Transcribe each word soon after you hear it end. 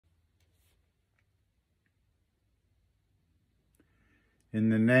In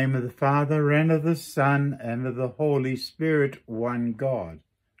the name of the Father, and of the Son, and of the Holy Spirit, one God.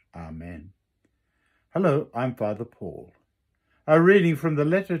 Amen. Hello, I'm Father Paul. A reading from the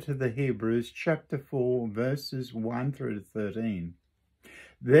letter to the Hebrews, chapter 4, verses 1 through to 13.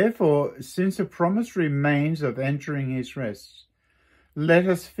 Therefore, since a promise remains of entering his rest, let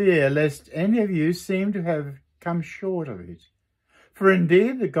us fear lest any of you seem to have come short of it. For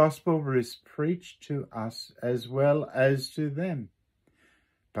indeed the gospel was preached to us as well as to them.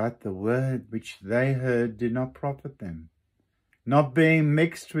 But the word which they heard did not profit them, not being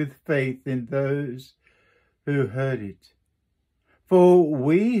mixed with faith in those who heard it. For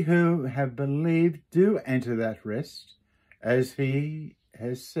we who have believed do enter that rest, as he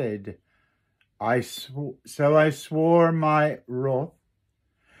has said, I swore my wrath,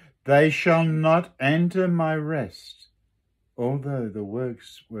 they shall not enter my rest, although the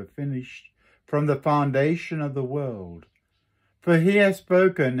works were finished from the foundation of the world. For he has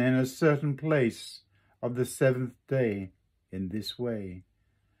spoken in a certain place of the seventh day in this way.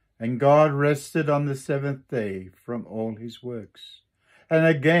 And God rested on the seventh day from all his works. And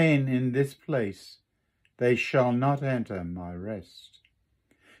again in this place, they shall not enter my rest.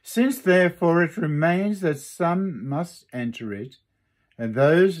 Since therefore it remains that some must enter it, and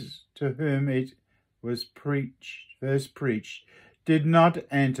those to whom it was first preached did not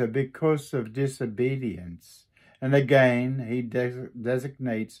enter because of disobedience. And again he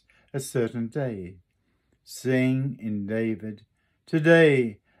designates a certain day, saying in David,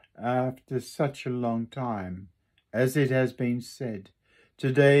 today, after such a long time, as it has been said,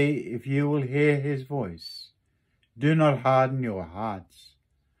 today, if you will hear his voice, do not harden your hearts.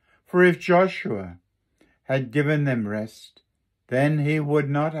 For if Joshua had given them rest, then he would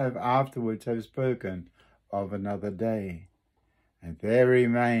not have afterwards have spoken of another day. And there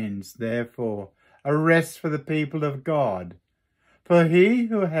remains, therefore, a rest for the people of God. For he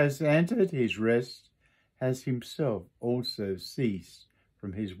who has entered his rest has himself also ceased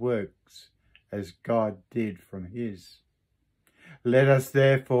from his works, as God did from his. Let us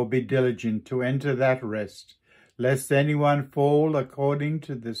therefore be diligent to enter that rest, lest anyone fall according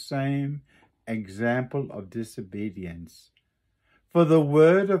to the same example of disobedience. For the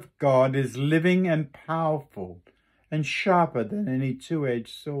word of God is living and powerful, and sharper than any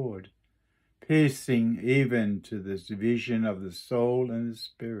two-edged sword, piercing even to the division of the soul and the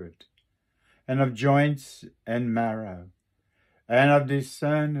spirit, and of joints and marrow, and of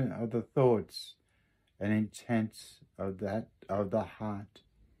discern of the thoughts and intents of the heart.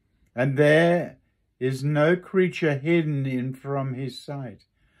 And there is no creature hidden from his sight,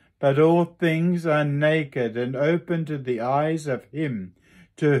 but all things are naked and open to the eyes of him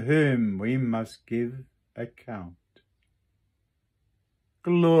to whom we must give account.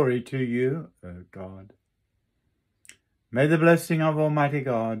 Glory to you, O God. May the blessing of Almighty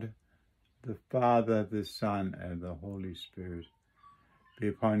God, the Father, the Son, and the Holy Spirit be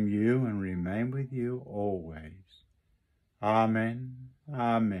upon you and remain with you always. Amen,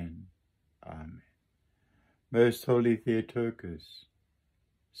 amen, amen. Most Holy Theotokos,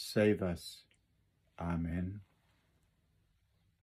 save us. Amen.